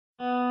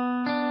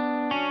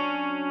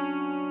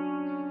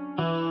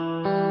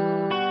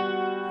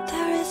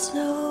There's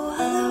no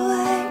other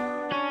way.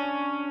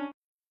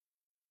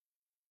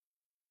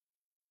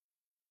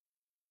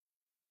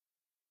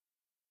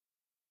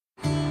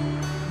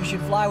 You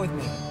should fly with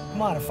me.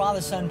 Come on, a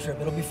father-son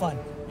trip. It'll be fun.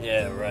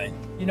 Yeah, right.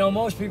 You know,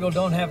 most people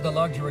don't have the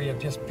luxury of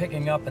just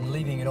picking up and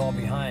leaving it all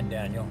behind,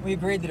 Daniel. We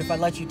agreed that if I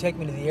let you take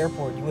me to the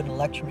airport, you wouldn't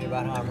lecture me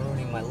about how I'm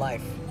ruining my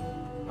life.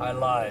 I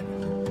lied.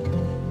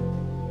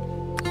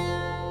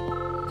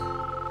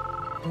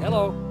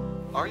 Hello.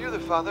 Are you the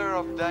father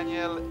of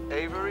Daniel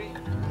Avery?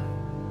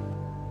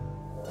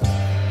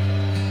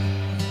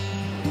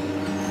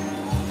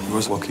 He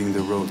was walking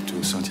the road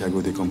to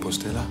Santiago de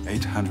Compostela,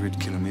 800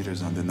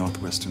 kilometers on the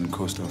northwestern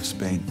coast of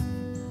Spain.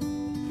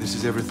 This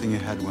is everything he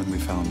had when we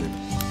found him.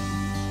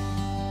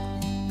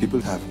 People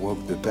have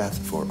walked the path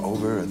for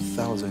over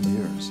 1,000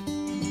 years.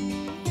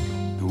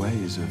 The way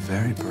is a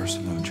very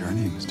personal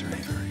journey, Mr.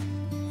 Avery.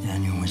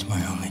 Daniel was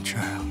my only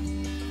child.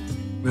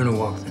 We're gonna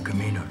walk the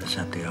Camino de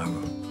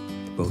Santiago,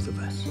 both of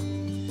us.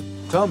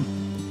 Tom,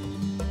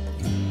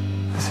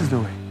 this is the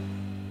way.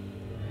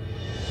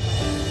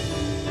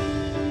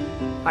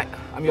 Hi,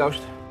 I'm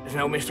Joost. There's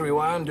no mystery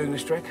why I'm doing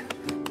this trick.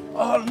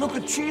 Oh, look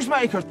at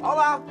cheesemakers.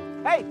 Hola.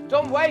 Hey,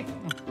 Tom, wait.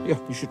 Yeah,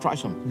 you should try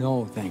some.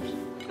 No, thanks.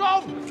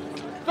 Tom!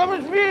 Tom,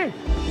 it's me!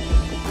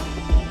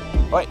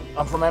 Wait,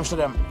 I'm from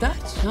Amsterdam.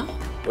 Dutch, huh?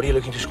 What are you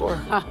looking to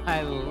score?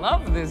 I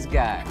love this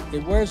guy.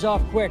 It wears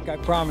off quick, I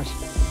promise.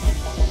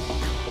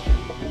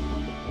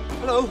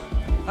 Hello,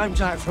 I'm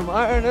Jack from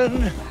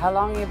Ireland. How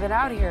long have you been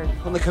out here?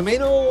 On the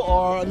Camino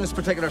or on this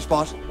particular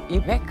spot?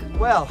 You pick.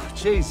 Well,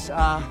 geez,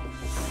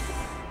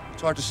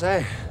 it's hard to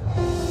say.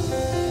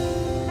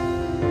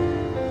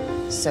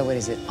 So what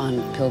is it,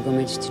 on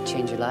pilgrimage to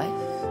change your life?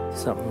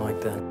 Something like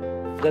that.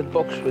 That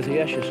box with the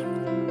ashes.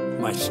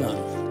 My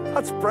son.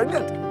 That's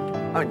brilliant.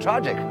 I mean,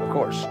 tragic, of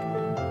course,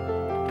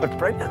 but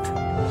brilliant.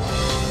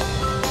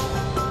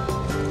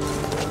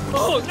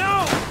 Oh,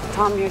 no!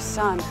 Tom, your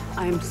son.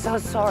 I am so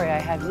sorry. I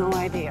had no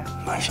idea.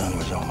 My son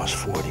was almost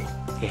 40.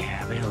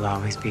 Yeah, but he'll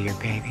always be your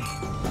baby.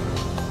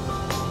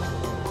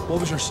 What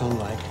was your son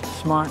like?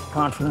 Smart,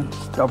 confident,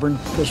 stubborn,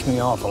 pissed me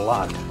off a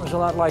lot. Was a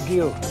lot like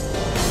you.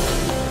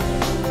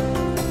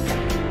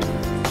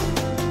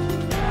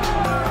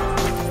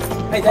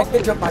 Hey, that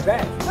kid took my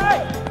bag.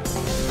 Hey!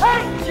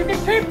 Hey! You can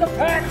keep the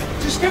pack!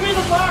 Just give me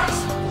the box!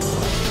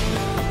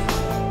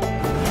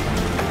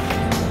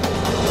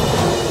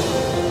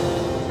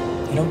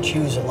 You don't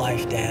choose a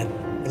life, Dad.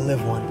 You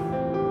live one.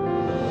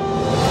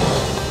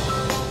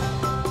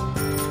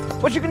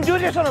 But you can do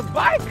this on a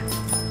bike?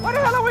 Why the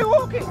hell are we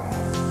walking?